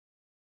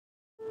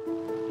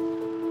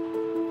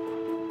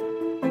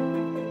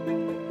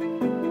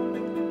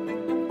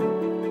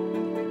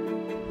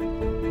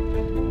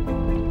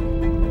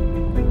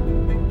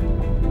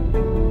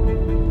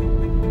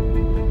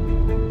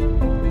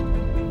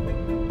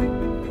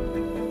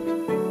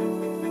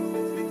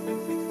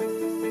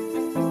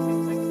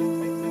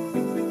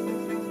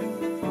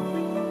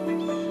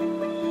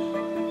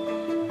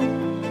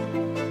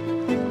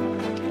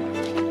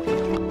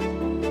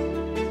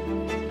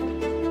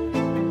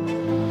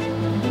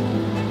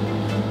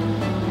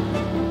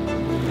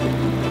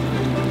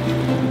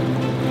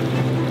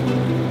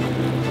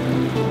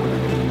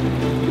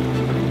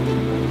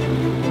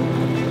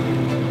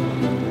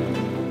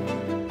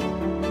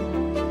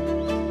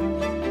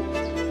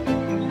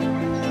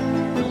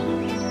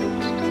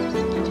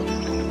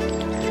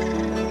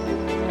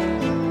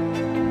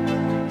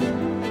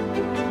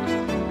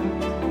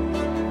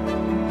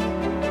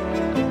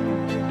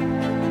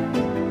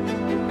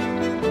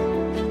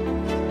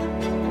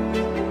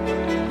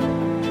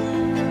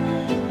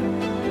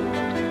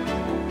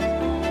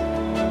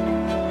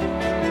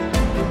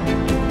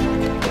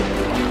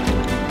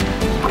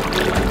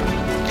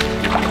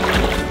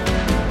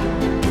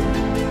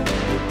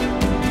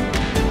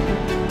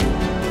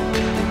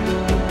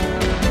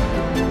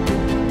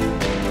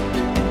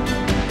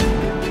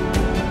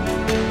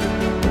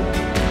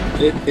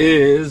It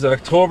is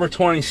October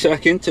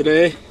 22nd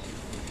today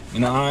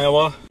in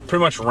Iowa.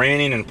 Pretty much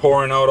raining and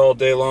pouring out all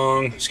day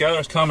long.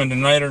 Skylar's coming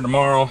tonight or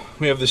tomorrow.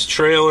 We have this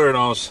trailer and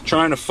I was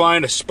trying to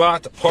find a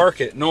spot to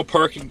park it. No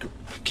parking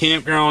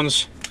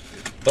campgrounds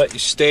let you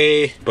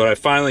stay, but I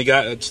finally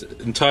got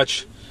in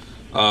touch.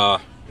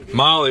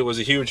 Molly was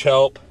a huge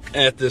help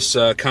at this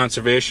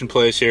conservation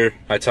place here.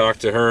 I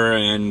talked to her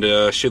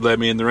and she led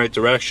me in the right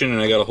direction,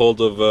 and I got a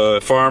hold of a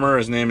farmer.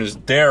 His name is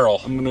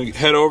Daryl. I'm gonna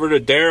head over to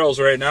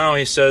Daryl's right now.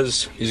 He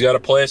says he's got a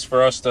place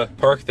for us to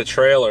park the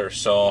trailer,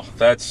 so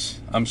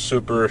I'm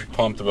super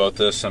pumped about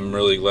this. I'm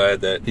really glad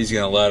that he's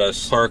gonna let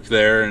us park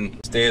there and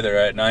stay there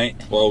at night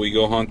while we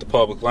go hunt the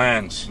public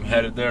lands. I'm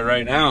headed there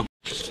right now.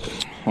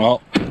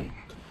 Well,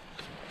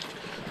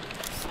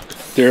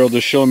 Daryl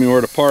just showed me where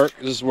to park.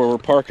 This is where we're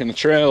parking the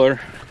trailer.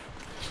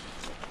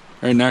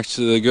 Right next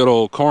to the good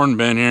old corn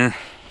bin here.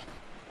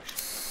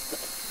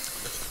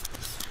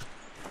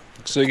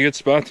 Looks like a good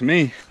spot to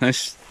me.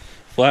 Nice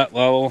flat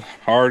level,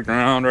 hard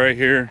ground right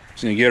here.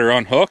 Just gonna get her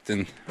unhooked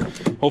and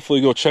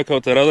hopefully go check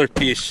out that other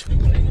piece.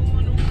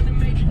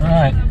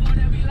 Alright,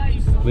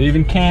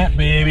 leaving camp,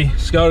 baby.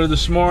 Scouted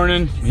this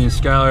morning. Me and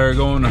Skylar are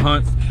going to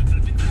hunt.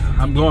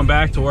 I'm going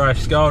back to where I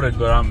scouted,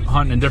 but I'm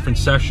hunting a different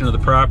section of the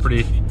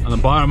property on the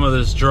bottom of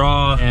this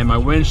draw, and my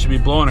wind should be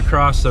blowing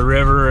across the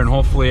river, and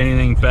hopefully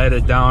anything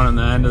bedded down on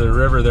the end of the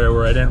river there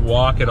where I didn't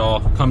walk at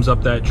all comes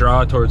up that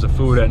draw towards the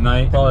food at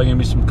night. Probably gonna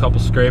be some couple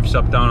scrapes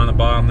up down on the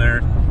bottom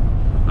there.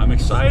 I'm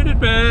excited,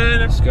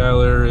 man.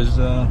 Skylar is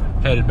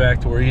headed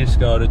back to where he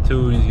scouted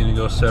too. He's gonna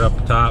go set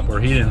up top where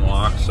he didn't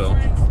walk, so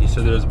he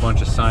said there's a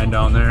bunch of sign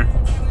down there.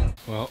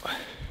 Well,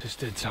 just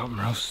did something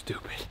real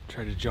stupid.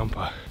 Tried to jump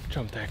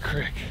that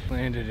creek.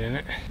 Landed in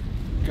it.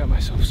 Got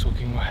myself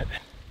soaking wet.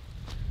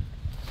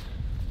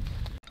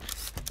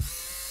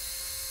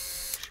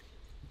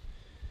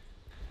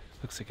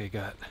 Looks like I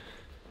got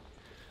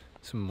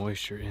some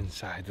moisture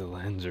inside the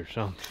lens or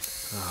something.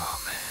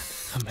 Oh man.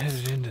 I'm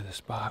headed into the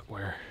spot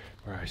where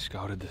I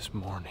scouted this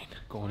morning.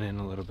 Going in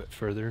a little bit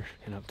further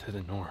and up to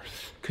the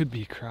north. Could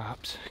be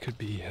crops, could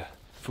be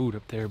food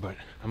up there, but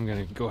I'm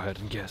gonna go ahead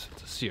and guess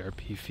it's a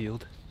CRP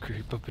field.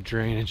 Creep up a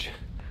drainage.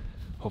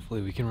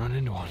 Hopefully we can run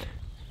into one.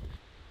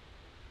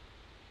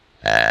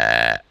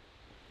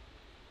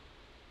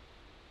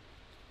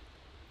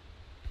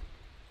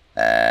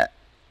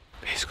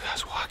 Basically, I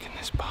was walking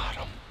this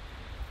bottom.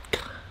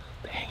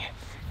 Dang it.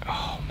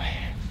 Oh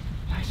man.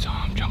 I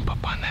saw him jump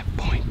up on that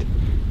point,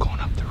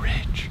 going up the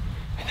ridge.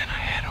 And then I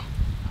had him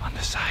on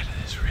the side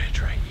of this ridge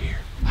right here.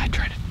 I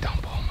tried to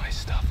dump all my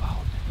stuff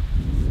out.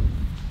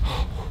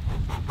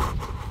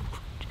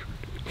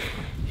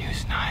 He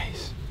was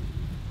nice.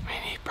 I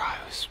mean, he probably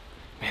was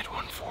mid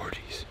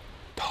 140s.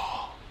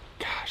 Tall.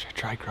 Gosh, I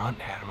tried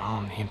grunting at him. I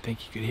don't even think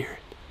he could hear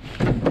it.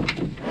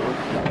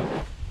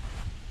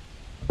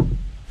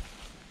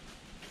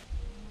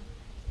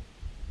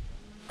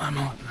 I'm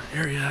out in the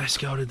area I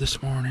scouted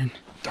this morning.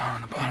 Down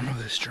on the bottom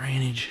of this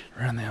drainage.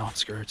 Around the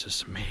outskirts of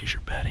some major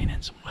bedding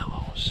and some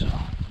willows. So,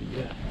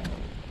 yeah.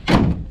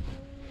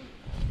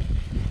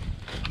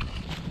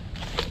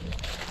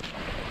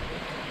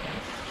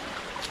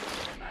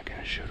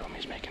 Shoot him,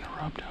 he's making a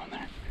rub down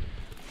there.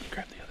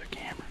 Grab the other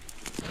camera.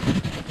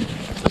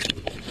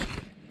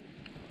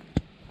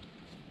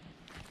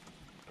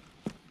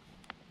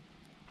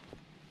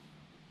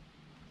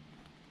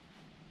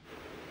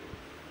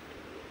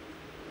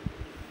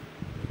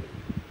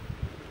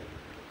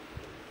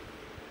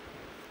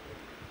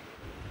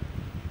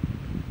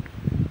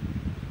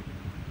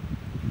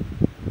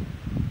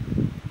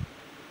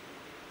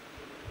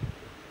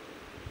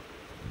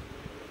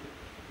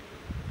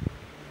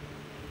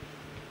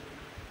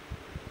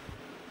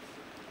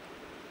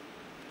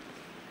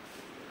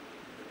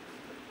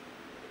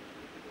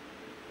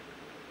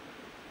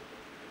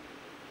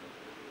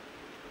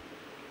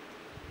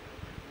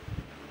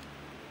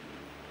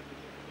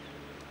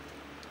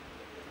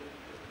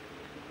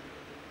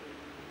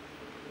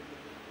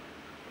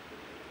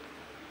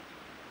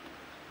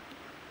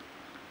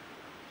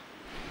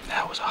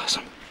 That was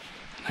awesome.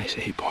 Nice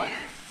 8-pointer.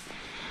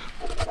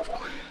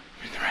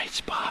 In the right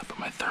spot, but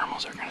my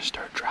thermals are gonna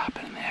start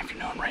dropping in the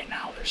afternoon. Right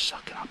now, they're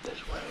sucking up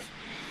this way.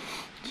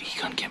 He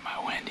couldn't get my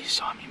wind. He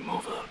saw me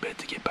move a little bit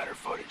to get better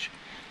footage.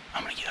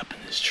 I'm gonna get up in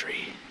this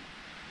tree.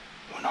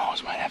 Who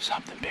knows, might have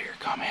something bigger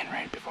come in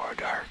right before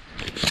dark.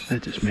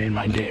 That just made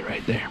my day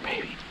right there,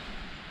 baby.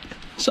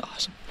 It's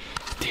awesome.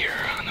 Deer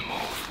on the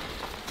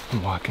move.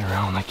 I'm walking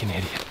around like an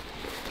idiot.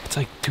 It's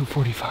like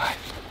 2:45.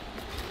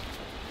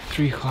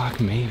 3 o'clock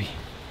maybe.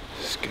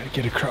 Just gotta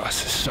get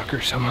across this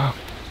sucker somehow.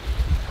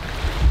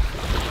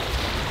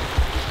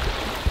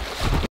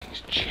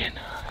 He's chin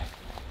high.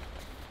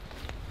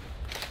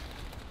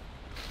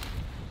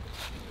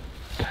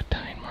 Got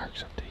tine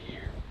marks up to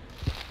here.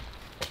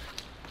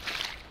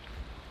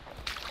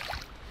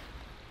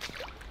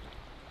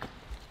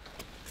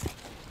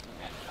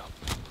 Head it up.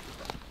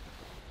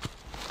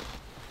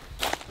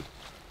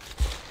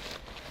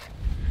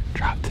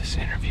 Drop this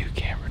interview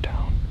camera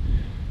down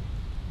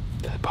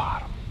to the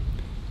bottom.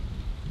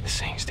 This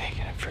thing's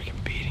taking a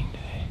freaking beating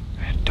today.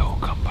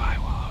 come by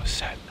while I was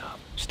setting up.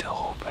 Still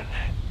hoping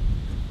that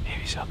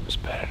maybe something's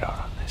bedded out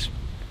on this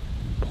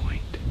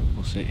point.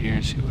 We'll sit here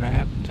and see what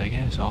happens. I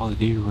guess all the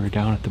deer were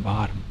down at the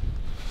bottom.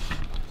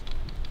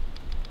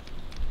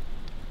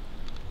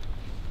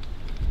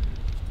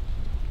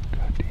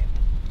 God damn.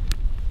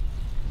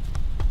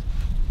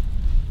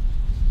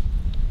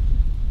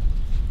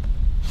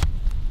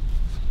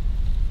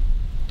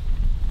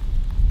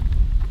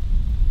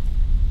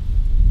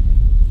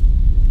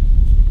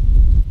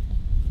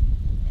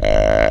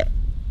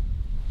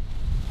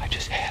 I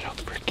just had a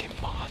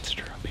freaking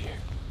monster up here.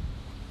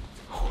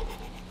 Oh,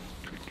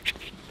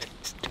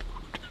 Jesus, dude.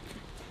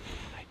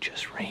 I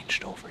just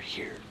ranged over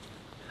here.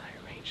 And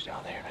I ranged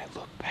down there and I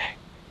looked back.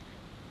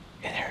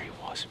 And there he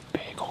was,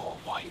 big old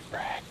white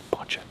rack,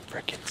 bunch of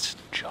freaking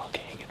junk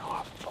hanging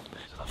off of him.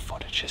 So the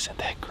footage isn't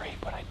that great,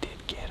 but I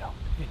did get him.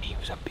 And he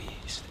was a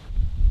beast.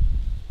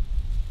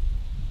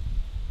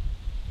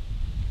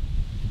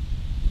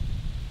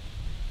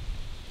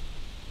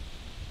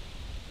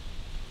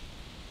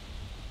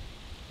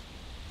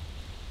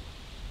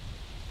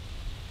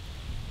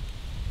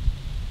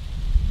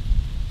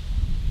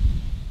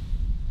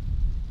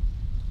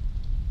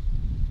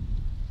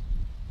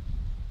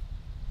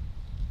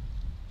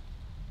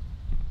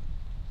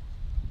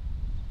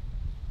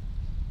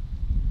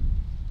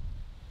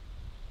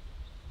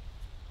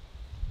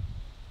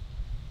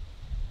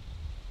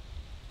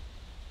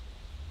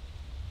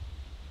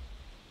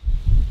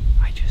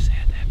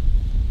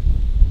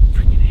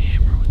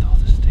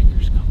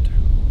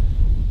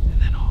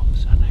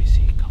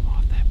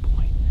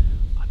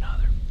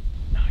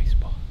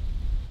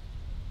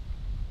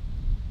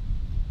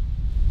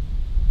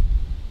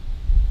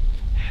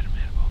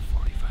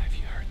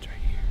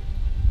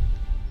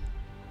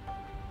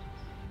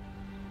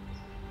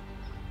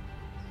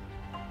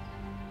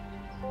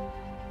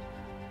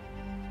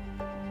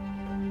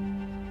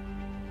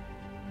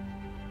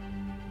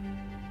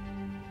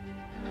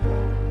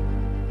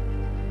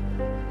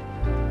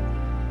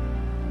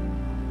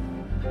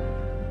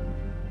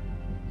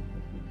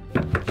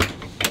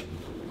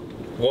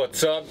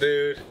 What's up,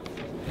 dude?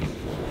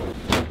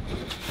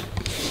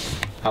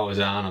 I was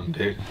on him,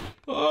 dude.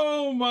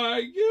 Oh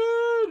my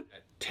god!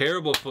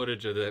 Terrible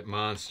footage of that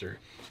monster.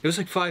 It was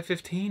like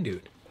 5:15,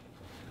 dude.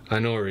 I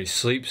know where he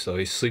sleeps though.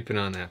 He's sleeping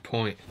on that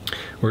point.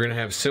 We're gonna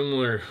have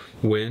similar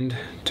wind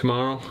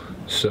tomorrow,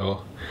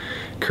 so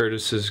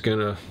Curtis is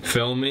gonna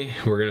film me.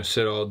 We're gonna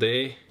sit all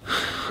day.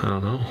 I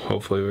don't know.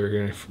 Hopefully we're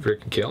gonna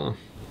freaking kill him.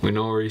 We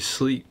know where he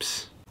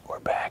sleeps. We're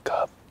back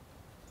up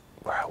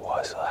where I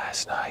was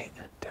last night.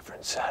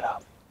 Different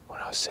setup. When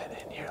I was sitting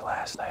in here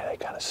last night, I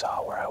kind of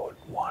saw where I would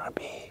want to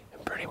be.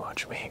 And pretty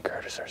much me and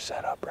Curtis are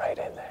set up right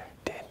in there.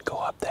 Didn't go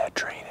up that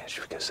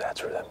drainage because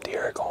that's where them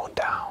deer are going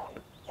down.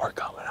 We're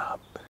coming up.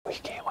 We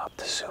came up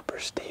the super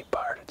steep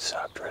part. It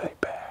sucked really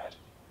bad.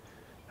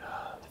 I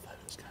thought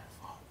it was kind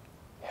of fun.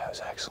 Yeah, it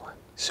was excellent.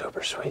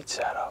 Super sweet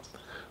setup.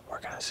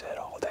 We're gonna sit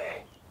all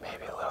day.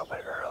 Maybe a little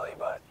bit early,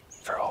 but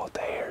for all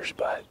dayers.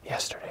 But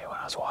yesterday when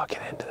I was walking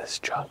into this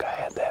junk, I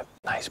had that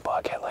nice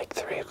buck at like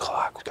 3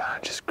 o'clock, kind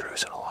of just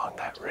cruising along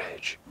that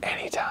ridge.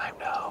 Anytime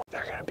now,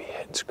 they're gonna be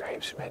hitting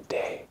scrapes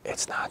midday.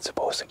 It's not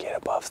supposed to get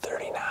above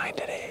 39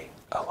 today.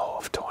 A low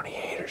of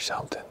 28 or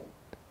something.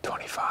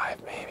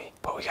 25 maybe.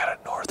 But we got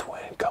a north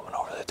wind coming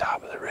over the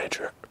top of the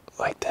ridge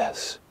like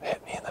this.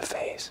 Hit me in the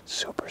face.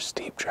 Super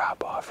steep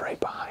drop off right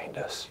behind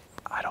us.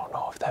 I don't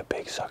know if that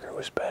big sucker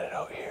was bedded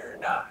out here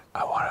or not.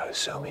 I want to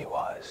assume he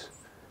was.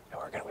 And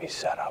we're going to be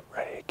set up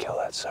ready to kill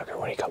that sucker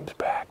when he comes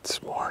back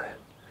this morning.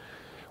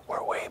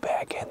 We're way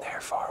back in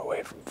there, far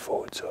away from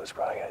food, so it's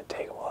probably going to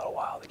take him a little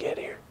while to get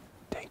here.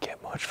 Didn't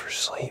get much for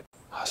sleep.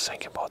 I was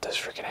thinking about this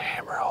freaking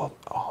hammer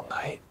all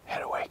night. Had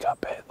to wake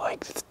up at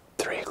like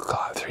 3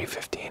 o'clock,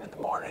 3:15 in the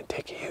morning,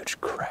 take a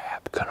huge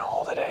crap. Couldn't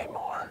hold it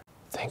anymore.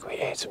 Think we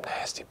ate some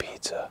nasty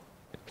pizza.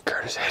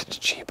 Curtis had to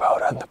cheap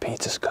out on the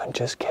pizzas, couldn't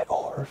just get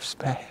Orv's,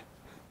 man.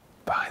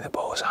 Behind the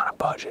bows on a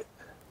budget.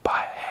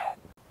 Buy a hat.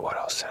 What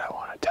else did I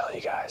want to tell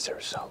you guys? There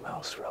was something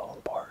else real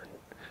important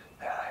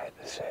that I had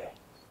to say.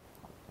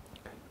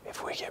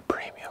 If we get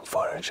premium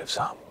footage of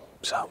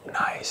something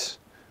nice,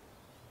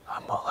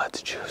 I'm gonna let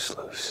the juice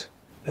loose.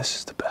 This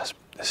is the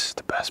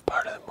best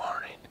part of the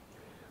morning.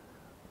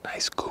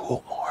 Nice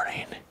cool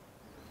morning.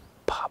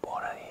 Pop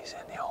one of these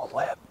in the old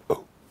lip.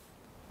 Ooh.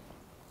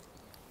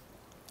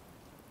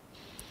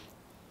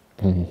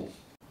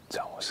 It's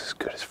almost as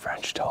good as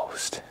French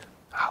toast.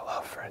 I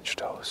love French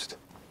toast.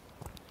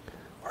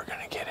 We're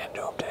gonna get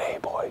into them today,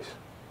 boys.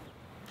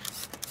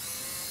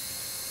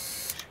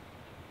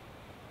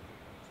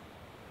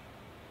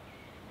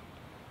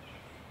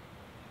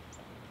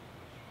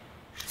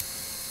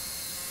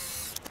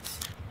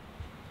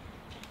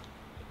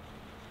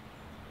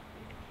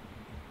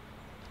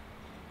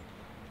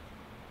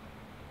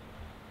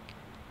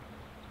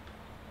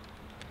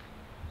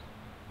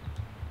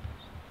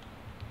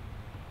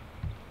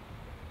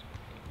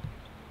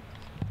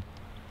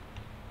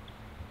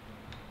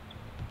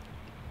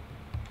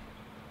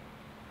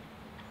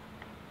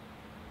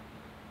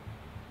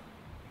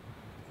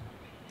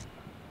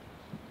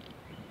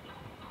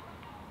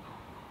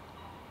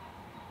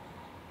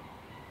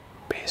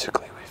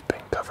 Basically, we've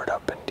been covered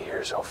up in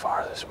deer so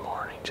far this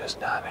morning, just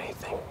not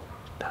anything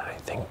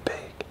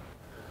big.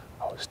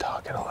 I was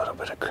talking a little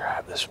bit of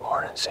crap this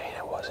morning, saying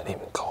it wasn't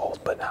even cold,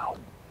 but now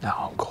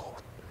I'm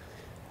cold.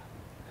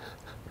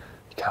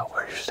 You gotta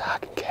wear your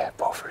stocking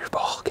cap over your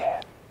ball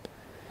cap.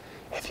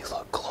 If you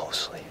look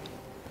closely,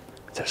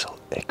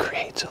 it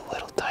creates a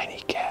little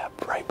tiny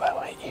gap right by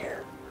my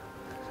ear,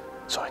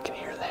 so I can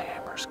hear the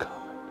hammers coming.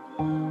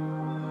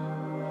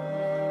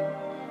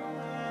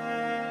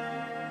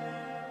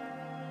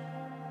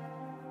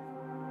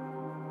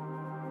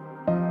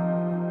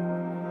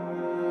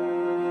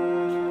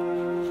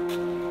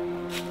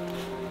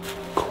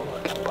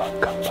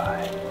 Come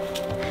by.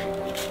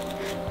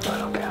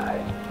 Little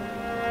guy.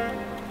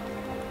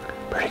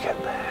 Pretty good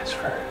mass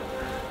for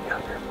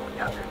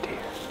younger deer.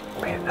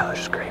 Made another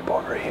scrape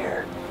over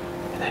here,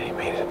 and then he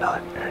made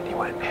another, and he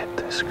went and hit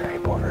this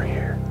scrape over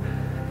here.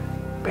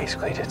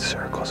 Basically did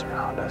circles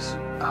around us.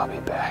 I'll be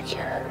back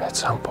here at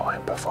some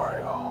point before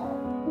I go home.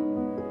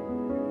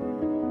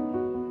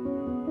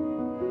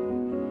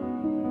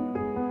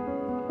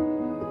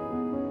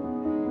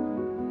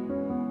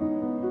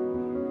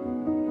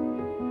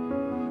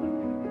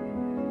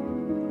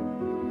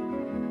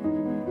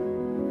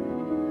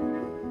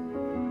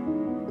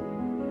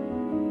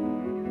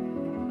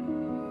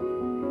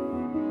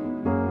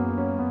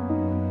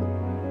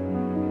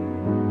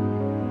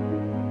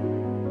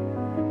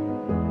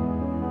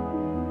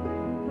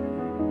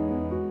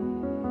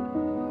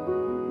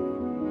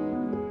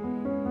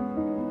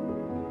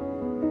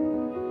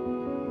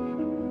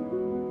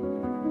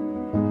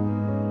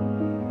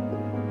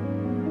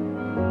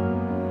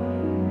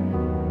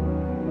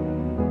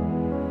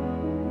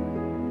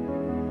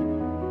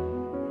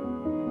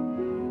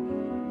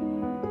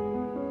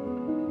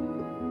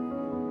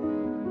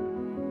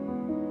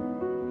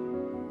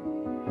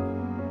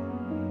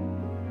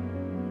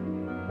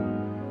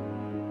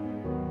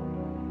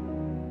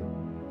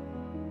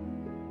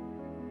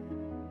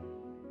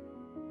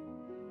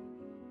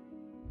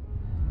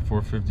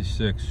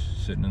 .456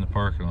 sitting in the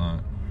parking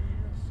lot.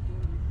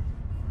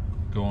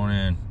 Going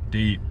in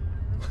deep.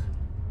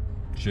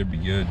 Should be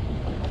good.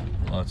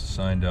 Lots of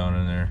sign down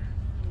in there.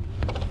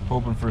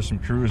 Hoping for some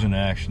cruising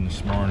action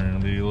this morning.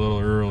 It'll be a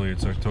little early.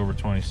 It's October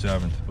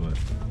 27th, but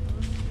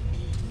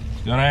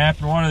it's gonna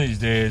happen one of these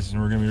days,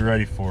 and we're gonna be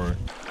ready for it.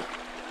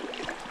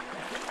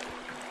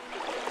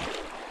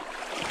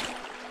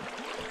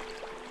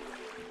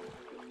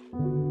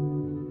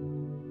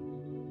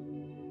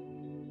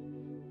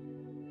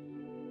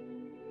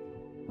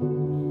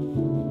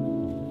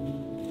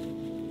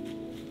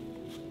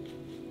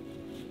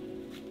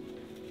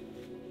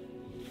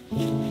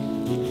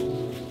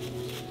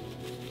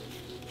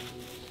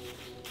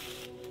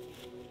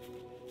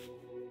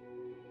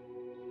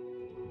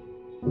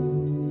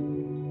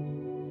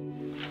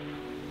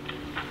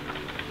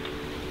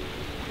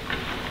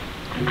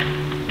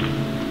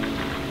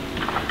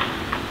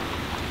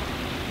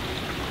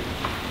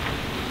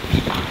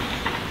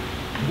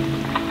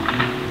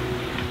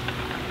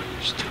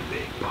 There's two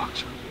big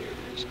bucks from here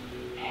that's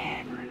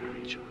hammering on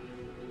each other.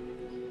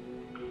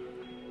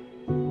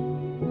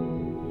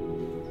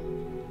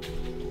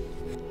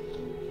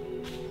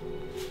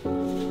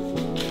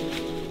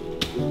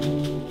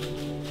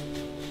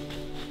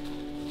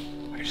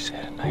 I just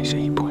had a nice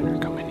 8-pointer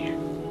come in here.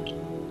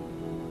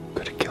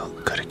 Could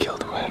have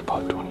killed him at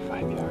about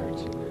 25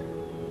 yards.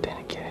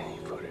 Didn't get any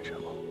footage of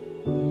him.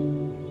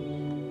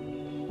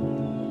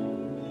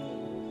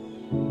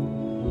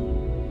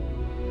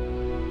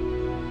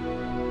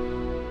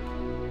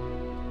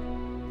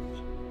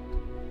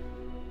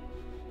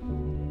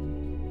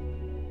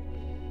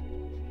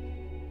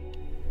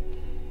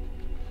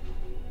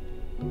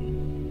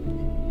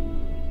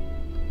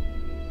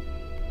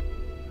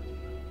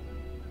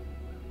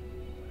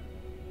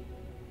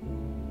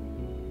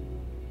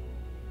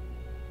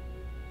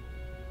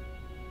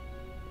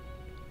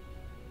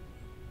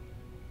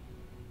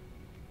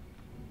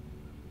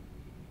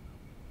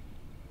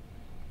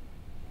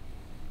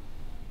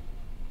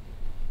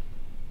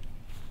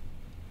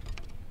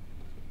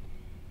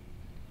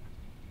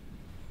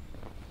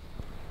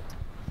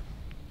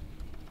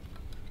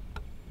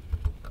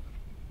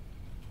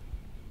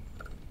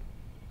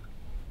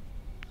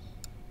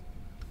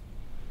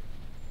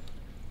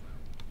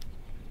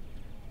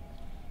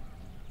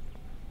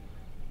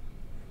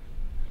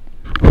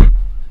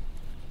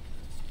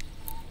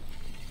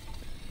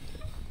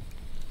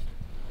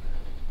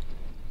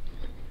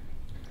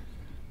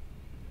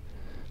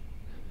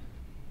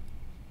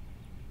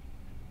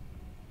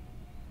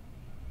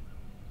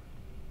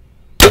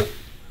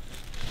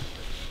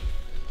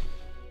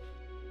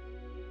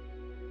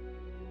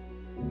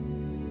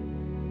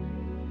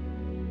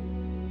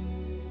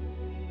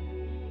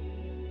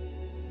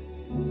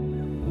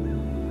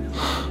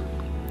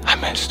 I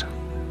missed him.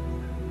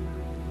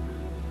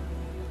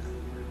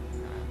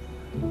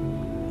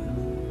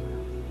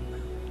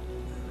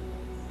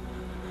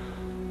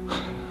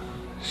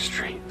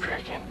 Straight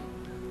friggin'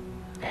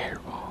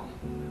 airball.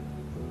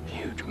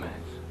 Huge miss.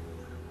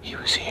 He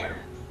was here,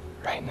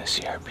 right in the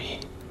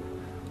CRP,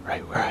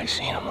 right where I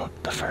seen him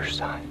the first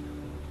time,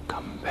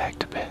 coming back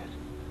to bed.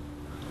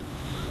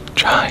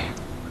 Giant.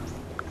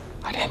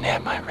 I didn't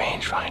have my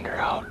rangefinder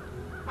out.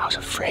 I was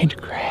afraid to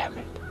grab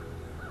it.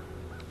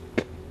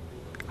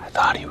 I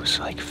thought he was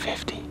like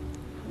 50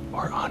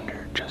 or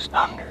under, just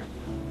under.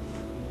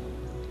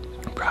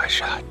 Probably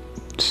shot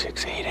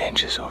 6-8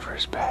 inches over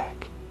his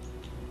back.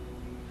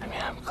 I mean,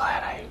 I'm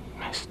glad I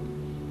missed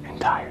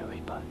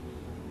entirely, but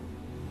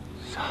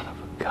son of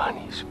a gun,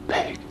 he's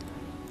big.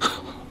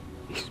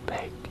 He's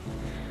big.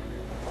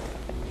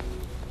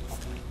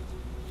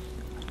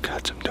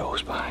 Got some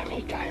does behind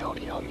me,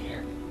 coyote out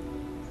here.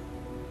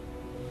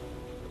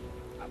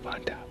 Up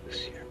on top of the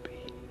CRP,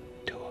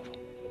 2 of them.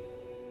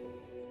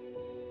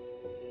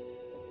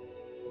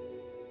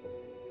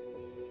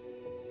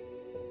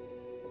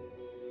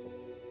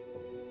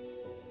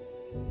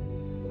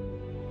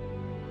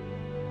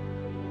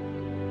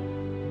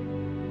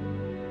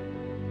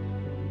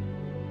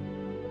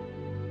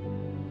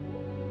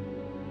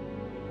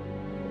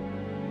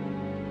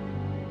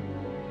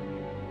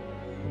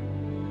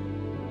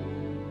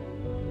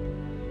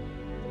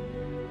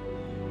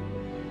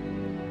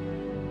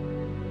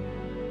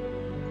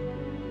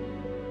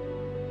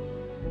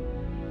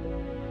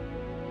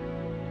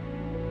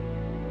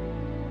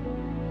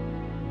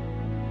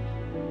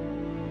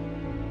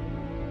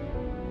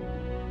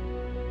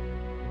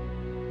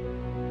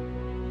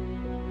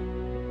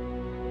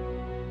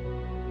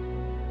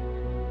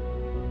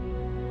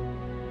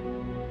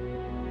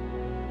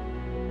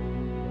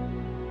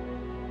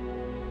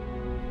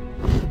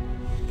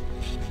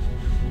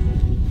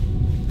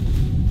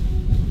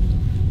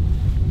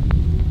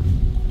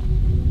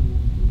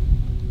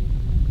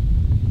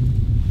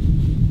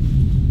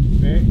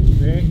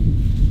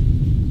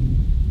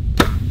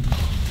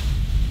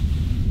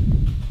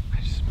 I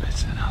just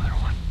missed another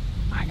one.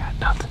 I got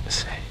nothing to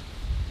say.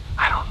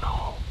 I don't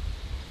know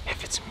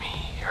if it's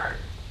me or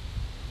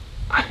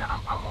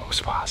I'm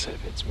almost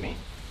positive it's me.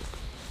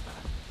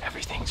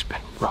 Everything's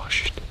been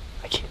rushed.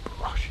 I keep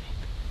rushing.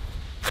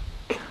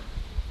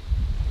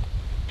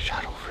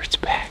 Shot over its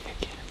back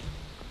again.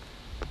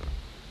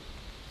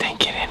 Didn't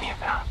get any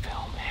of it on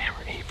film.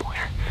 Hammer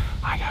 8-pointer.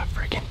 I got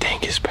freaking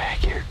Dingus back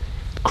here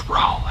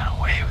crawling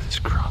away with his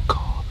grunt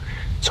call.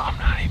 So I'm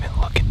not even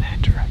looking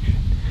that direction.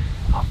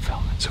 I'm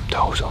filming some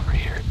does over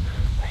here.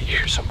 I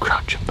hear some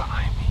crunching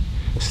behind me.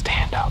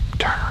 Stand up,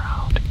 turn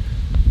around.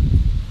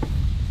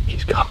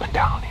 He's coming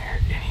down here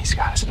and he's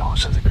got his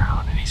nose to the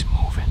ground and he's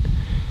moving.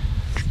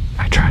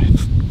 I try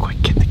to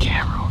quick get the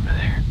camera over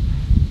there.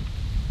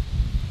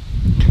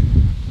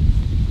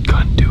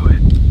 Couldn't do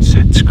it.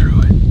 Said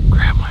screw it.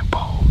 Grabbed my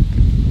bow.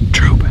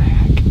 Drew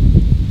back.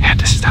 Had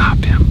to stop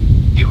him.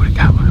 He would have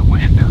got my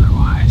wind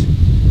otherwise.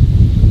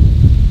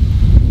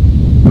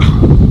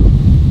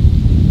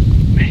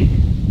 Man.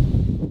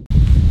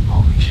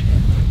 Holy shit.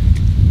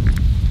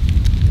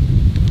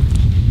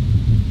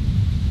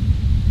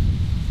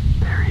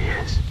 There he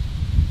is.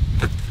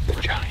 The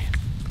giant.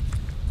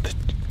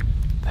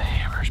 The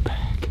hammer's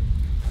back.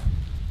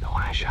 The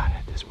one I shot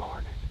at this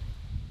morning.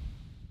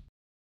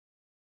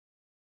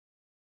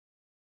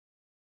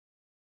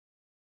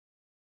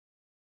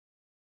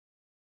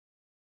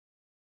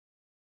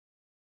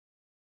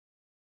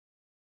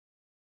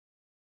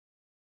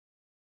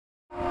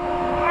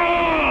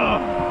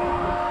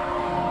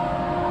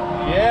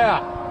 Yeah.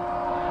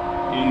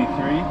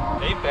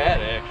 83. Ain't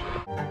bad, actually.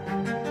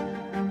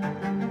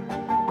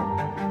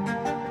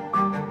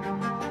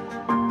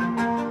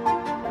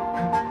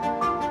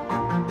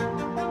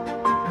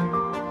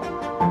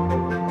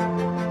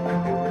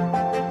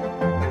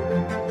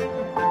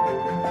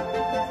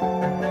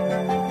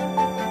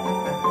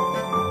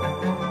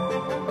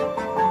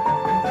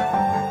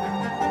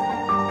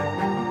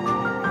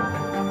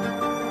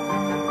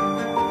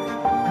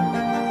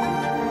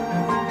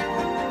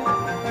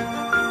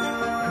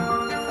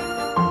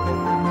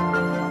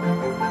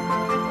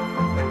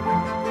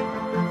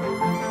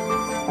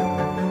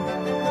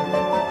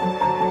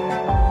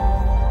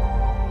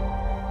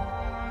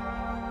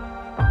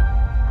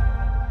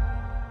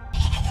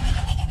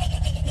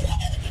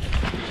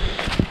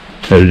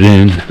 Headed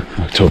in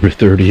October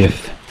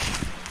 30th,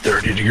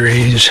 30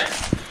 degrees,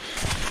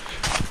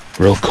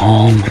 real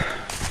calm.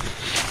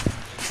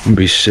 I'll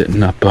be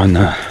sitting up on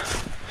a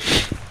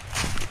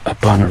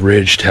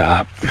ridge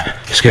top.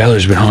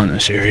 Skylar's been hunting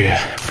this area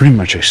pretty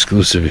much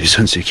exclusively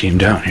since he came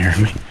down here.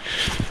 I mean,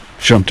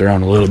 jumped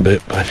around a little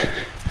bit, but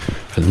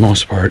for the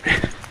most part,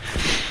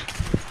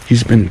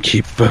 he's been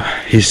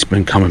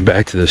coming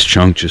back to this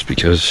chunk just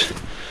because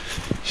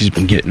he's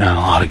been getting on a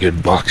lot of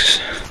good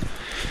bucks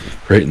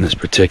right in this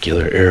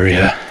particular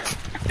area.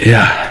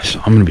 Yeah, so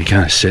I'm gonna be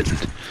kind of sitting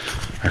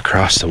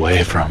across the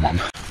way from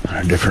him on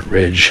a different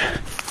ridge.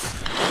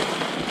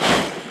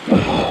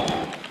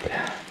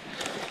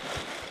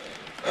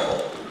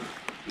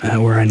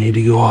 Not where I need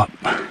to go up.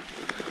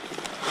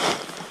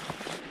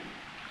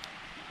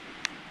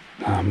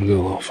 I'm gonna go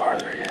a little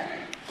farther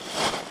yet.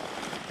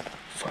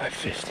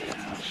 550.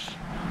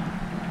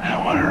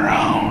 I went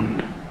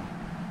around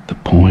the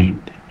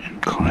point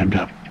and climbed climbed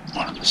up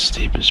one of the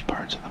steepest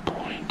parts of the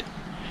point.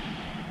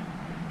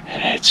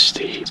 And it's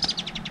steep.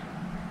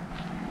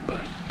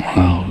 But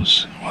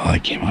while I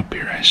came up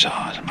here, I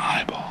saw some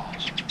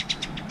eyeballs.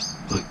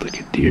 Looked like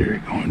a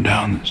deer going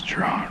down this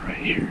draw right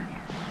here.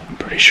 I'm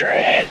pretty sure I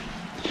had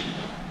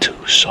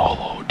 2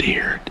 solo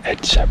deer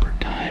at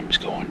separate times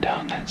going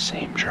down that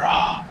same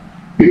draw.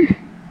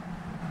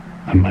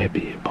 I might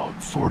be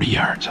about 40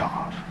 yards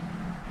off.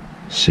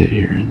 Sit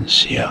here and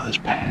see how this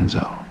pans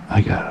out.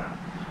 I got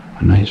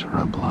a nice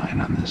rub line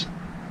on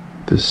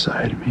this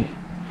side of me.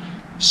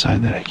 The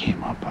side that I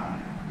came up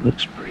on.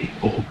 Looks pretty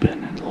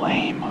open and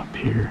lame up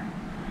here.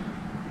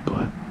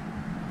 But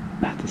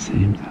at the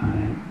same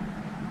time,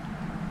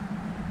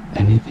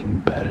 anything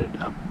bedded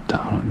up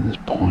down on this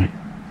point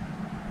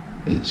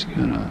is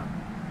gonna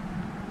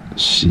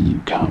see you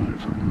coming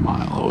from a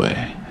mile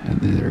away, and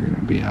they're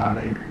gonna be out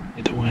of here.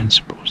 The wind's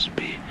supposed to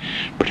be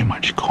pretty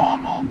much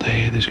calm all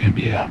day. There's gonna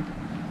be a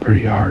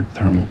pretty hard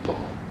thermal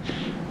pull.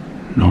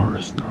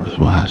 North,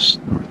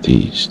 northwest,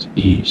 northeast,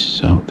 east,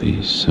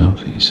 southeast,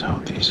 southeast,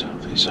 southeast,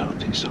 southeast,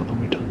 southeast, all the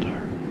way till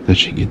dark. That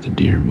should get the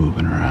deer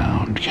moving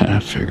around, kind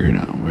of figuring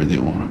out where they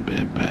want to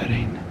be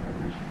bedding.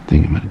 I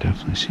think I'm gonna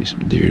definitely see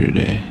some deer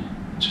today.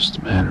 It's just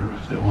a matter of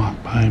if they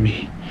walk by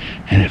me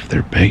and if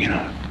they're big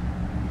enough.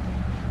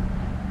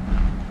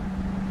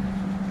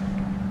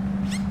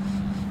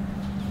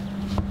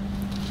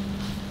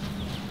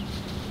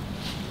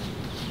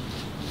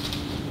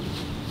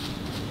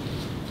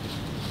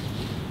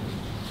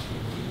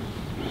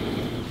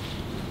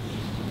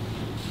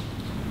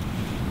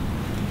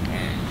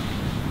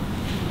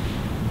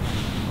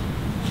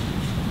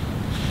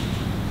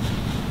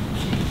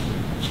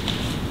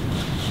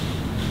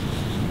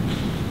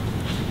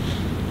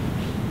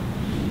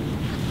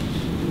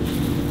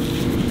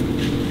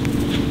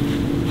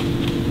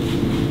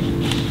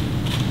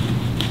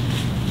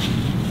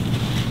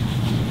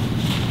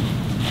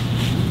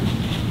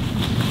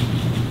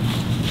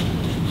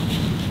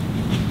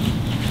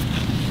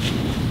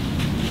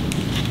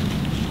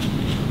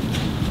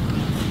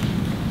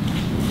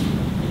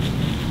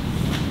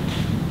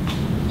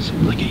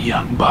 Like a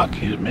young buck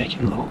who's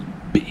making little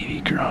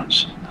baby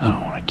grunts. I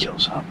don't want to kill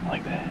something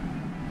like that.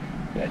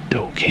 That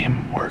doe came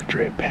and worked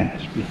right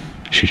past me.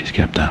 She just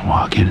kept on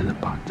walking, and the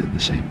buck did the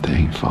same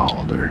thing,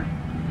 followed her.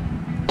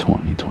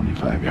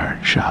 20-25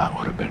 yard shot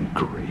would have been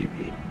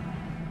gravy.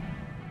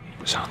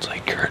 Sounds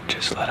like Kurt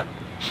just let a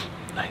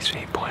nice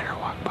 8-pointer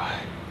walk by.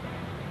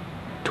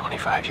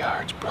 25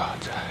 yards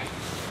broadside.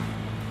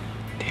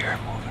 Deer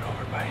moving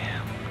over by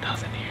him.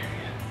 Nothing here yet.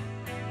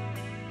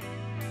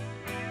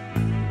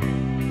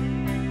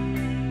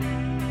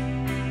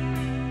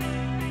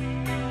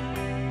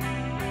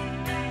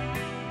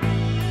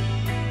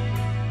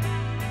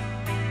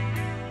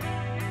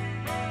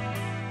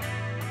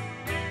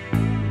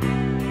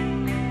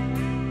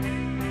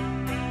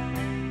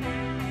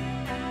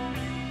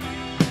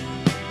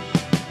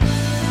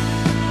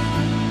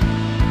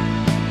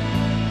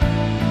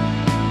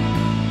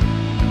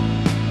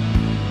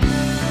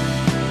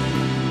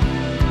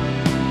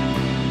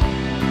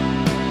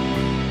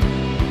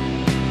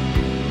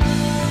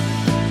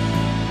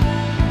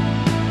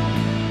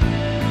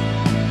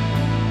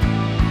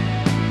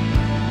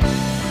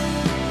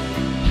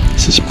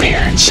 This is pure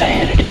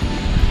insanity.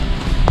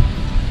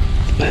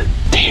 The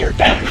deer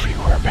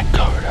everywhere have been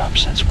covered up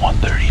since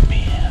 1:30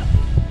 p.m.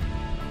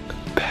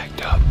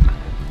 Backed up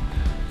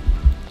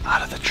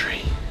out of the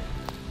tree.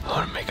 I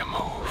want to make a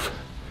move,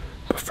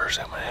 but first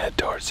I'm gonna head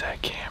towards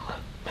that camera.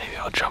 Maybe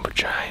I'll jump a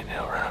giant and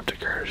I'll run up to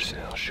Curtis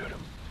and I'll shoot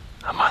him.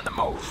 I'm on the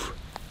move.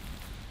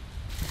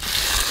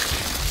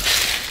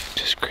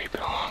 Just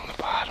creeping along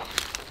the bottom.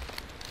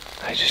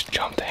 I just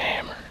jumped the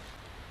hammer,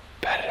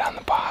 bedded on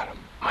the bottom.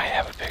 Might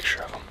have a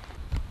picture of him.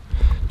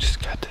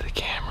 Just got to the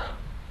camera.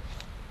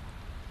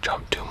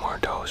 Jumped 2 more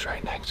does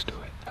right next to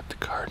it. Got the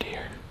card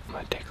here. I'm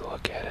gonna take a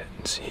look at it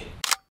and see.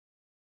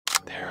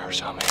 There are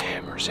some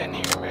hammers in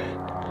here, man.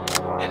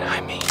 And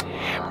I mean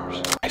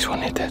hammers. Nice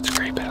one hit that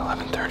scrape at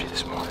 11:30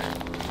 this morning.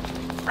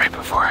 Right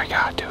before I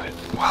got to it.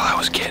 While I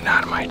was getting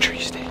out of my tree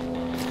stand.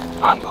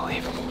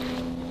 Unbelievable.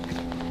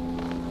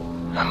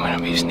 I'm gonna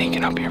be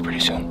sneaking up here pretty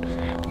soon.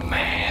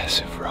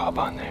 Massive rub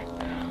on there.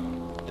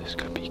 This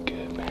could be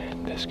good,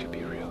 man. This could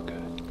be real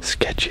good.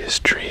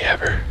 Sketchiest tree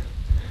ever.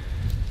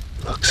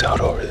 Looks out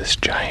over this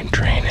giant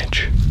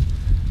drainage.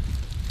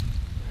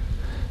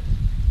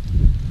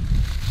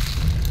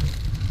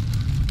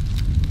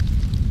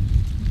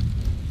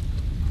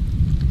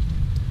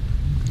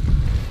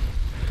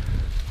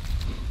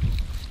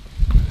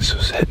 So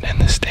sitting in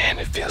the stand,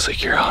 it feels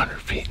like you're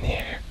 100 feet in the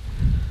air.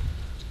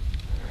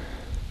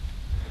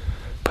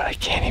 But I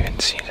can't even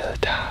see to the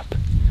top.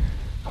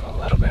 I'm a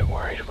little bit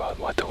worried about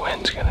what the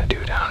wind's gonna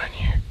do down in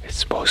here. It's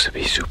supposed to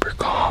be super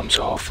calm,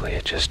 so hopefully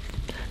it just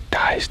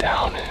dies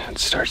down and it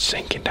starts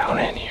sinking down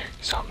in here.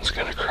 Something's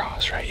gonna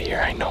cross right here,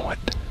 I know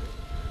it.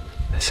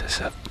 This is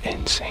an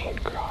insane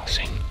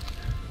crossing.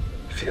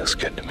 It feels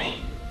good to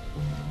me.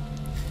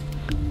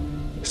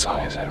 As long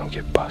as I don't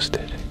get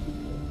busted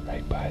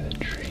right by the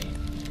tree.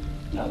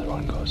 Another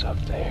one goes up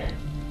there.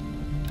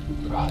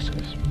 Crosses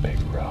this big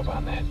rub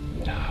on that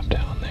knob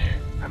down there.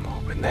 I'm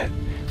hoping that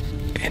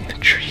in the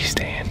tree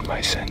stand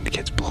my scent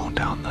gets blown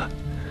down the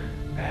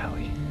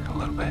valley a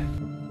little bit.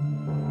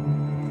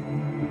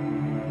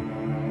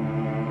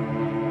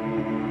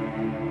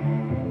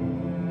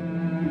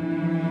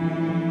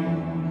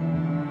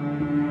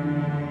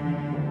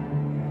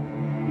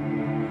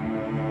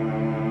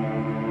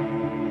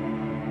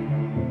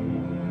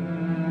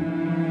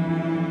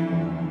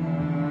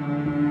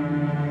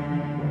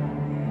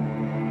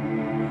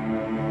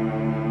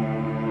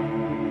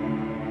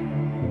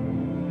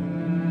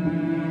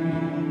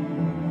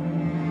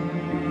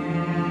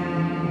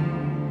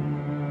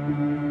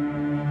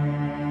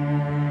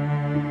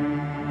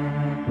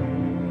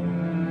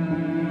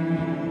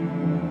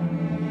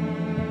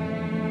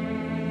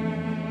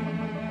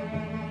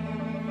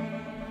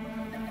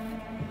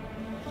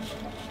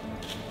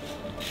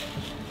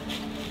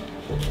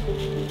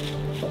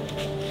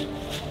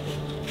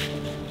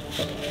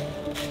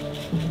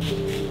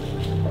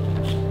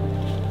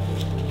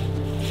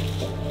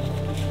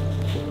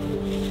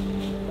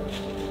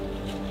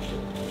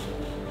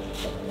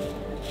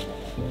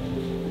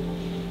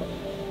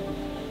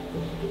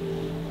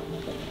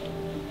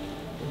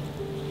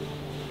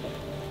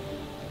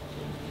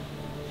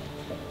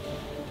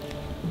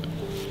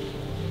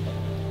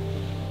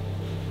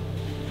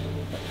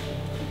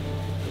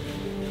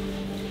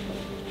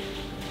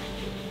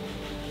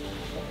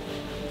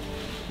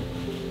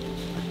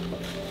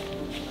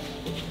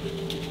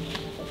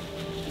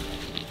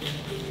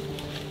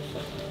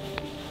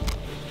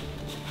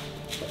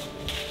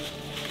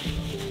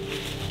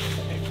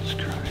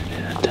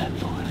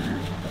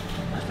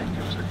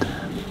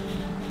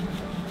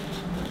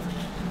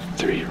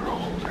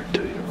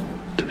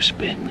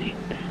 Spindly.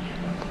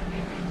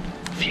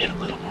 If he had a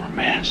little more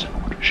mass, I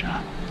would have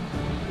shot him.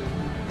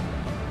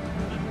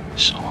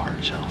 So hard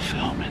as hell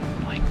filming.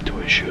 Like, do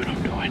I shoot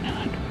him? Do I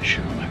not? Do I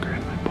shoot him? I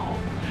grab my bow.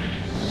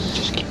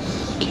 Just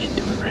can't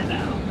do it right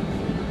now.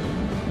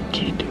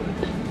 Can't do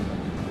it.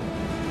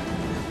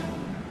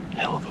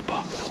 Hell of a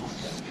buck though.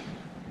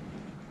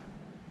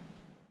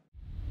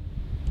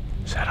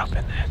 Set up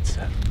in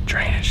that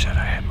drainage that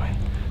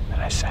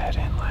I sat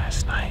in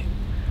last night.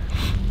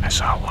 I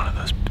saw one of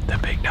those, the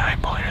big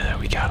 9-pointer that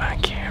we got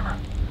on camera.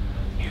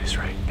 He was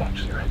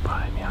actually right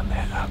behind me on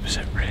that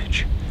opposite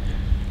ridge.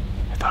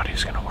 I thought he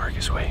was gonna work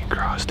his way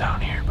across down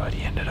here, but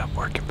he ended up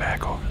working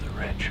back over the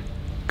ridge.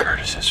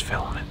 Curtis is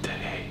filming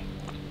today.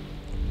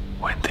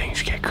 When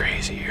things get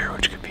crazy here,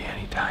 which could be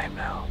any time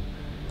now,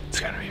 it's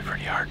gonna be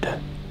pretty hard to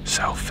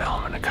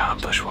self-film and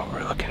accomplish what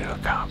we're looking to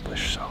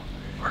accomplish. So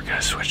we're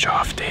gonna switch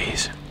off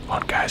days.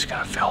 One guy's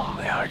gonna film,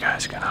 the other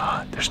guy's gonna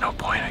hunt. There's no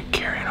point in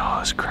carrying all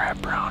this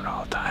crap around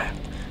all the time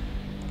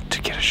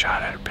to get a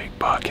shot at a big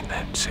buck and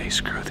then say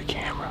screw the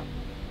camera.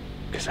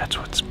 Because that's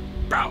what's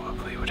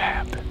probably would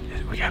happen.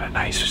 We got a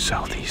nice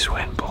southeast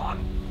wind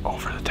blowing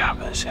over the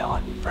top of this hill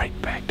and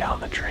right back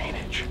down the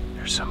drainage.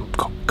 There's some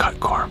cut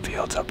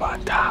cornfields up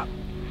on top,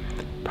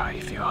 probably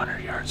a few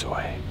 100 yards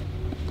away.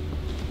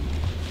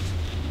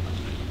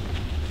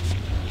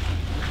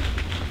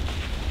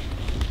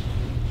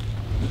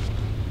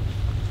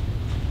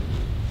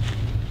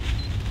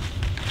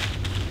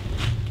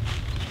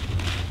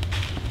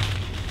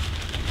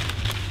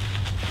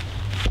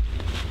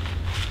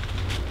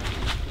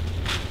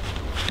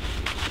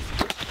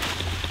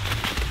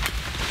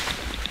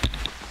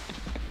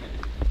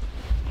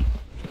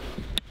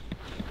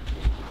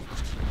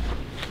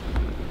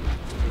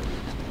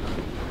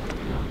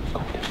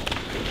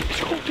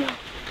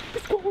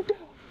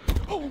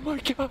 Oh my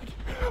god!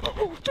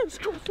 Oh,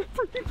 just crossed the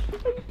freaking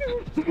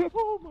thing, dude!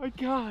 Oh my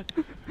god!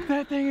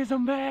 That thing is a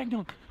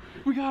magnum!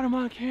 We got him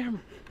on camera!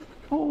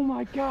 Oh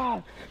my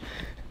god!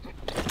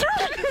 Dude!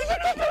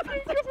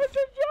 It's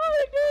a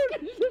giant,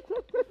 dude!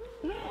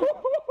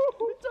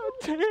 It's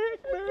a tank,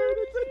 man!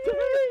 It's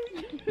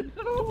a tank!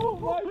 Oh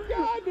my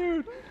god,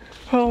 dude!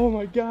 Oh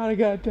my god, I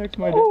gotta text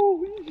my dad.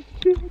 Holy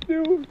shit,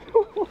 dude!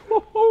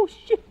 Oh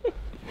shit!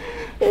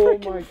 Oh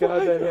my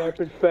god, that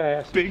happened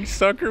fast. Big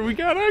sucker we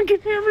got on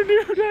camera,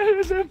 dude. That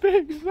is a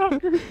big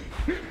sucker.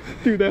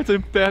 Dude,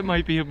 that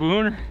might be a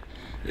booner.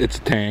 It's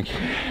a tank.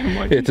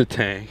 It's a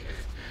tank.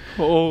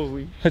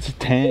 Holy. That's a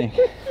tank.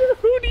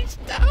 Dude, he's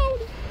down.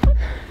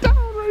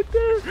 Down right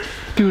there.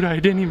 Dude, I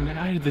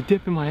had the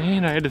dip in my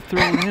hand. I had to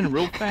throw it in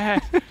real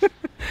fast.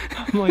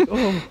 I'm like,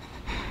 oh,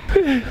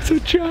 it's a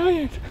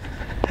giant.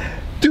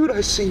 Dude,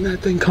 I seen that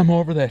thing come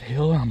over that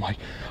hill and I'm like,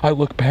 I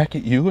look back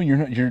at you and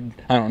you're,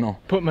 I don't know.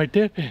 Put my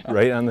dip in.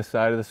 Right on the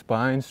side of the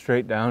spine,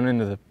 straight down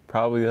into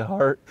probably the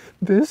heart.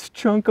 This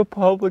chunk of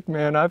public,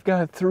 man, I've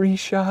got 3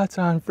 shots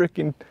on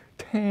freaking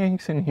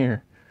tanks in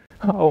here.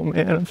 Oh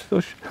man,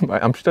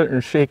 I'm starting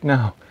to shake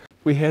now.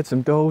 We had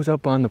some does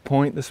up on the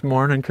point this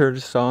morning.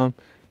 Curtis saw him.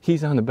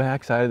 He's on the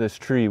back side of this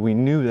tree. We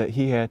knew that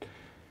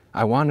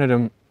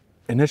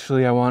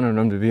initially I wanted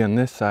him to be on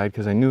this side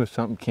because I knew if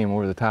something came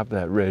over the top of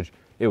that ridge,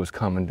 it was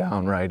coming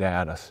down right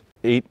at us.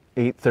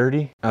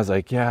 8:30. I was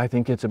like, yeah, I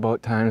think it's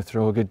about time to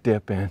throw a good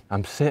dip in.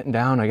 I'm sitting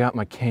down, I got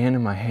my can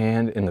in my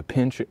hand and the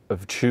pinch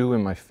of chew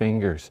in my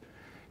fingers.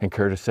 And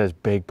Curtis says,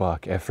 big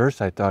buck. At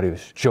first I thought he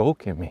was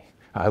joking me.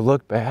 I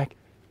look back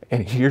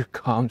and here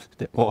comes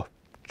the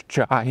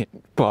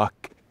giant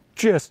buck.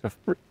 Just a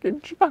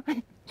freaking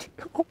giant.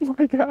 Oh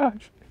my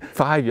gosh.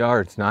 5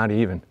 yards, not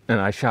even. And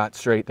I shot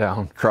straight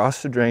down,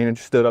 crossed the drainage,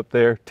 stood up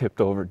there,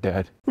 tipped over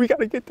dead. We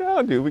gotta get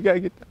down, dude. We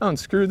gotta get down.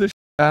 Screw this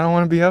shit. I don't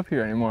want to be up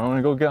here anymore. I want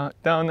to go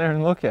down there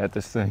and look at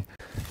this thing.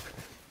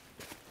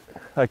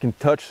 I can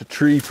touch the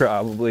tree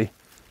probably.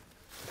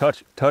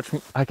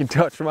 I can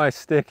touch my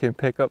stick and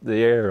pick up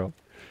the arrow.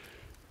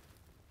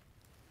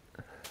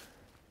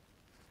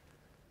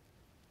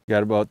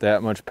 Got about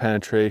that much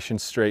penetration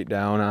straight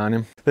down on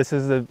him. This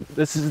is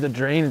the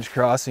drainage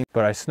crossing,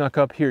 but I snuck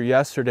up here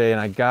yesterday and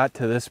I got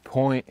to this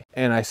point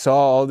and I saw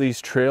all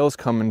these trails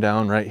coming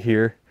down right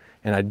here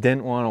and I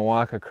didn't want to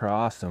walk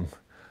across them.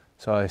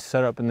 So I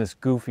set up in this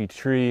goofy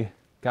tree,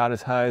 got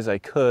as high as I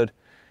could.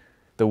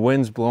 The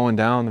wind's blowing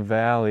down the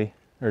valley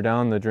or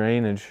down the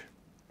drainage,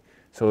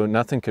 so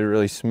nothing could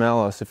really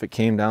smell us if it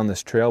came down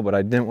this trail, but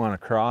I didn't want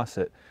to cross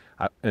it.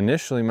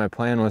 Initially my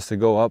plan was to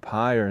go up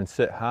higher and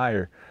sit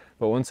higher,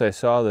 but once I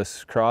saw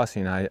this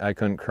crossing, I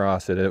couldn't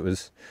cross it. It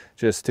was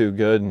just too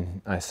good.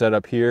 And I set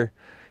up here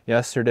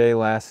yesterday,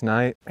 last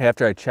night.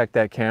 After I checked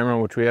that camera,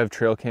 which we have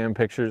trail cam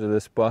pictures of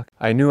this buck,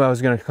 I knew I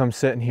was gonna come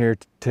sit in here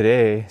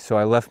today, so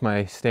I left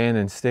my stand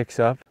and sticks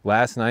up.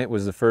 Last night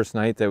was the first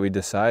night that we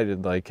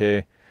decided, like,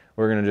 hey,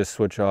 we're gonna just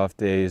switch off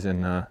days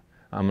and I'm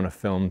gonna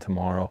film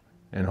tomorrow.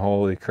 And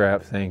holy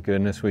crap, thank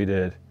goodness we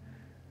did.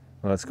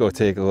 Let's go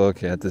take a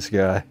look at this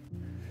guy.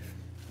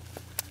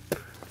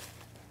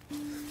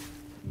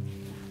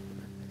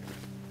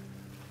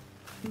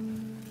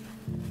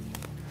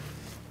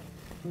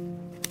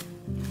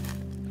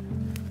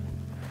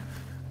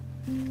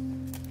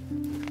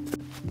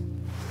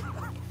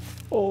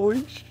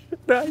 Holy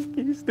shit,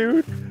 Nikes,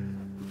 dude.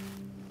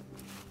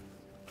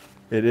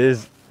 It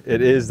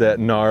is that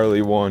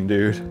gnarly one,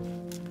 dude.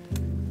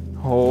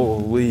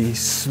 Holy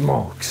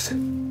smokes.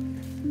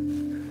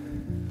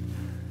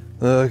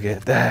 Look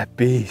at that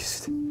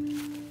beast.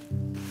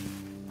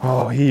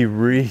 Oh, he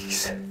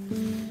reeks.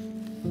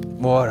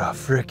 What a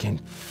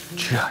freaking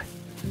giant.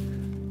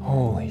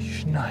 Holy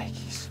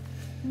shnikes.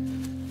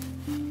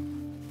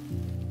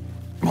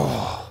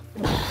 Oh.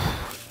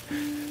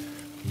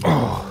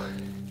 Oh.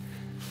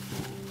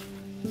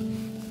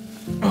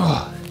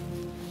 Oh.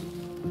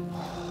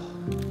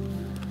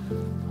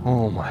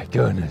 Oh my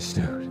goodness,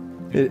 dude.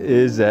 It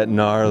is that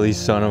gnarly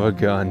son of a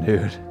gun,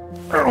 dude.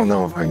 I don't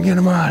know if I can get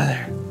him out of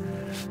there.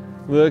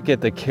 Look at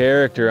the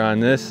character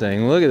on this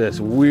thing. Look at this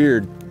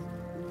weird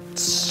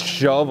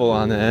shovel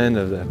on the end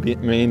of the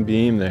main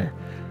beam there.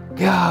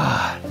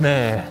 God,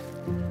 man.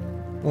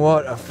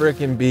 What a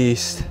freaking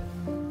beast.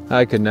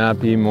 I could not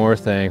be more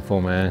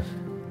thankful, man.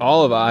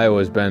 All of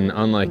Iowa's been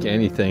unlike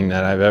anything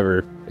that I've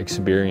ever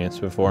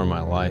experienced before in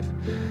my life.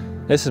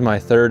 This is my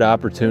third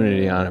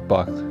opportunity on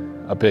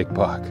a big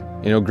buck.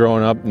 You know,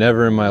 growing up,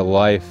 never in my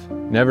life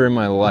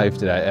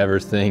did I ever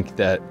think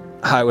that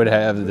I would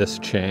have this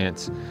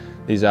chance,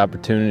 these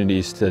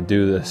opportunities to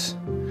do this,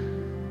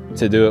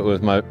 to do it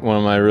with one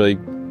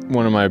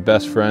of my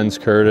best friends,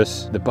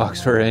 Curtis. The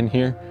bucks were in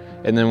here,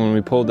 and then when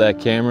I pulled that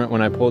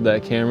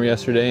camera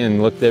yesterday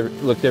and looked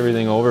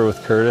everything over with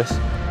Curtis,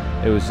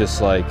 it was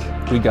just like,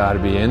 we got to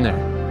be in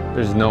there.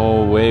 There's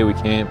no way we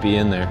can't be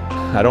in there.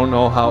 I don't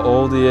know how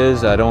old he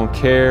is. I don't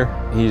care.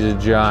 He's a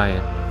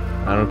giant.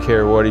 I don't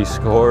care what he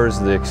scores.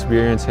 The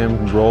experience,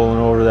 him rolling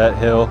over that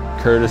hill,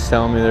 Curtis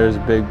telling me there's a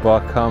big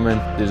buck coming,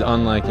 is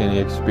unlike any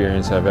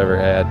experience I've ever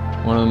had.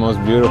 One of the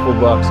most beautiful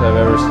bucks I've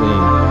ever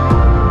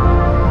seen.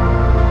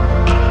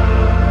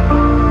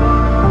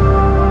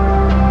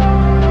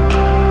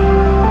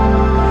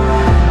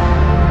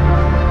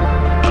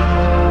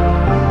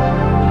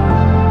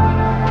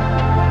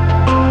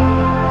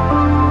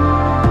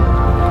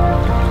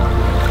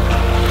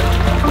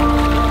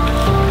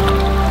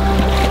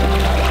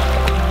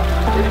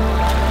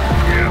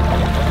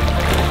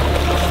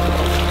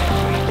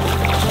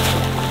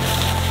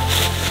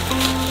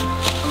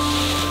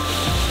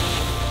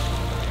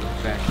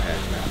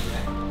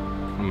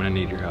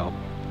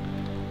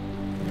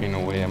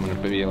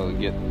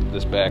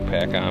 This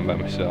backpack on by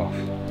myself.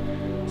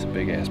 It's a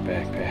big ass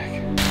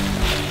backpack.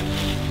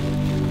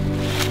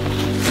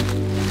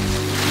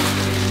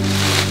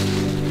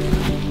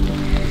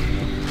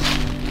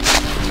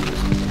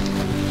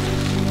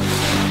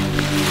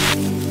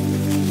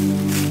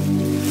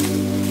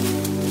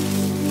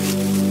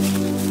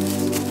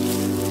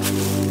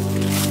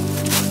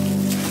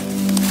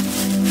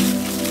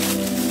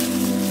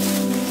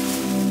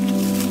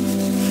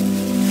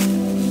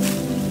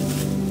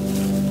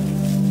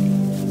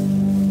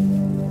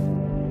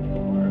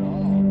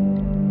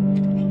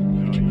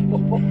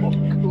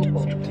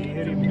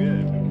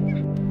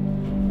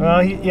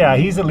 Well, yeah,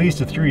 he's at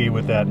least a 3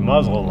 with that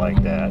muzzle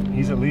like that.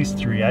 He's at least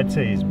 3. I'd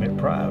say he's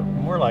probably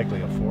more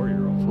likely a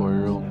 4-year-old.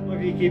 4-year-old. Look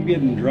If you keep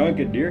getting drunk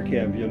at deer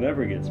camp, you'll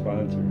never get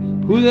sponsors.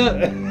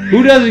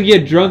 Who doesn't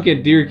get drunk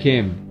at deer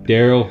camp,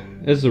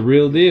 Daryl? That's the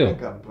real deal.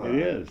 It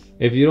is.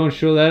 If you don't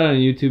show that on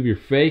YouTube, you're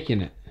faking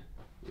it.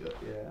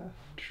 Yeah.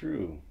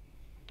 True.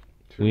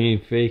 We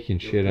ain't faking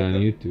shit on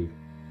YouTube.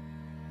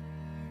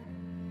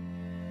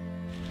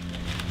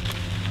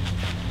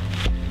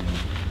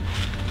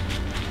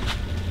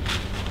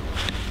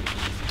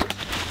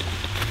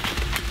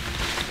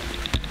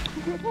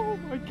 Oh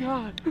my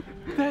God,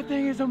 that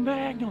thing is a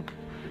magnum.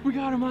 We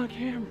got him on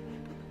camera.